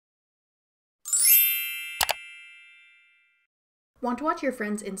Want to watch your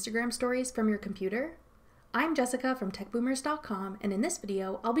friends' Instagram stories from your computer? I'm Jessica from techboomers.com, and in this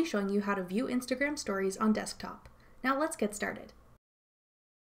video, I'll be showing you how to view Instagram stories on desktop. Now let's get started.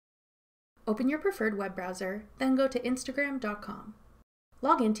 Open your preferred web browser, then go to instagram.com.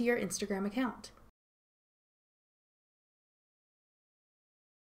 Log into your Instagram account.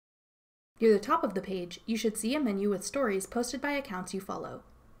 Near the top of the page, you should see a menu with stories posted by accounts you follow.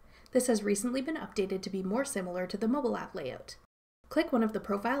 This has recently been updated to be more similar to the mobile app layout. Click one of the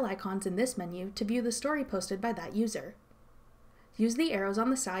profile icons in this menu to view the story posted by that user. Use the arrows on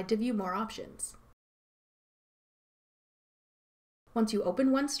the side to view more options. Once you open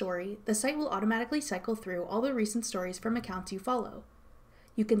one story, the site will automatically cycle through all the recent stories from accounts you follow.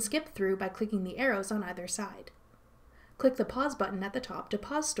 You can skip through by clicking the arrows on either side. Click the pause button at the top to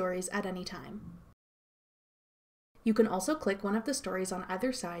pause stories at any time. You can also click one of the stories on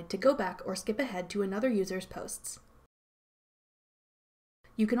either side to go back or skip ahead to another user's posts.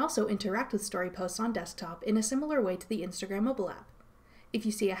 You can also interact with story posts on desktop in a similar way to the Instagram mobile app. If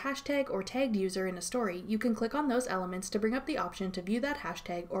you see a hashtag or tagged user in a story, you can click on those elements to bring up the option to view that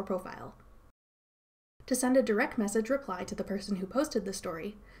hashtag or profile. To send a direct message reply to the person who posted the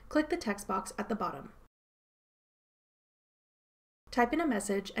story, click the text box at the bottom. Type in a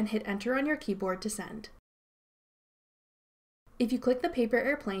message and hit enter on your keyboard to send. If you click the paper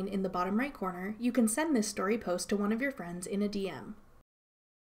airplane in the bottom right corner, you can send this story post to one of your friends in a DM.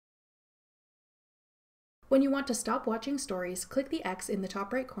 When you want to stop watching stories, click the X in the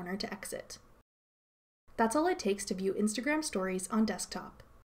top right corner to exit. That's all it takes to view Instagram stories on desktop.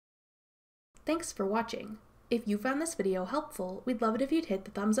 Thanks for watching. If you found this video helpful, we'd love it if you'd hit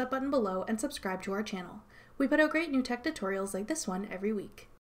the thumbs up button below and subscribe to our channel. We put out great new tech tutorials like this one every week.